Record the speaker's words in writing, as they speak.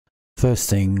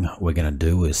First thing we're going to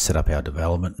do is set up our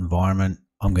development environment.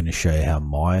 I'm going to show you how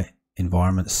my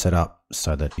environment's set up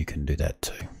so that you can do that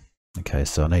too. Okay,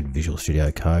 so I need Visual Studio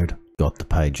Code. Got the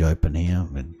page open here.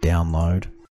 I'm going to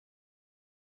download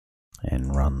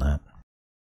and run that.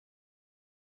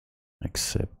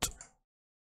 Accept.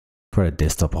 Create a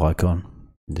desktop icon.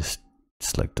 Just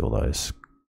select all those.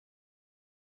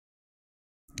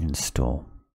 Install.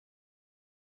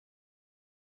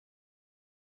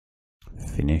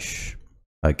 Finish.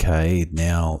 Okay,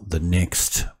 now the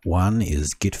next one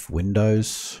is Git for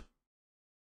Windows.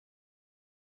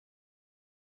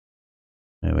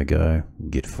 There we go,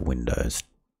 Git for Windows.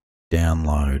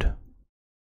 Download.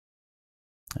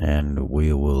 And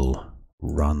we will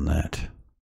run that.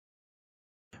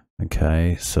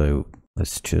 Okay, so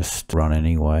let's just run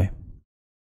anyway.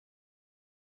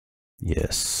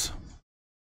 Yes.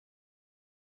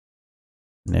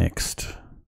 Next.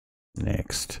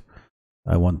 Next.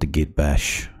 I want the Git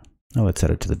bash. Oh, let's add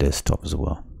it to the desktop as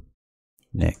well.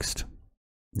 Next.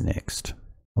 Next.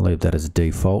 I'll leave that as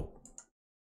default.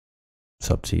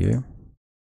 It's up to you.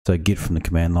 So Git from the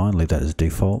command line, leave that as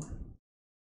default.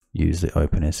 Use the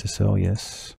OpenSSL,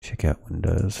 yes. Check out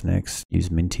Windows, next.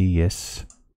 Use Minty, yes.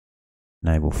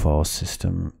 Enable file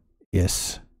system,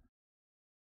 yes.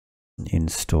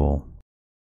 Install.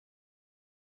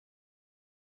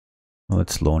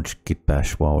 Let's launch Git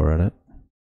bash while we're at it.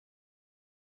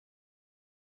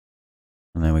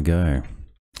 And there we go.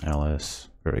 ls,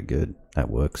 very good, that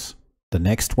works. The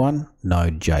next one,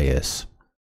 Node.js.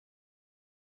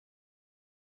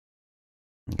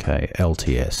 Okay,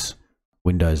 LTS,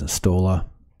 Windows installer,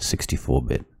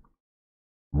 64-bit.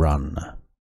 Run.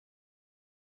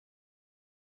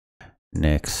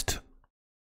 Next.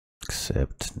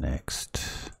 Accept,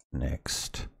 next,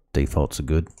 next. Defaults are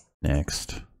good.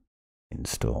 Next.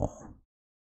 Install.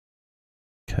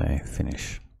 Okay,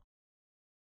 finish.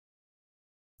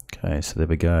 Okay, so there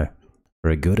we go.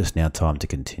 Very good. It's now time to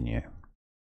continue.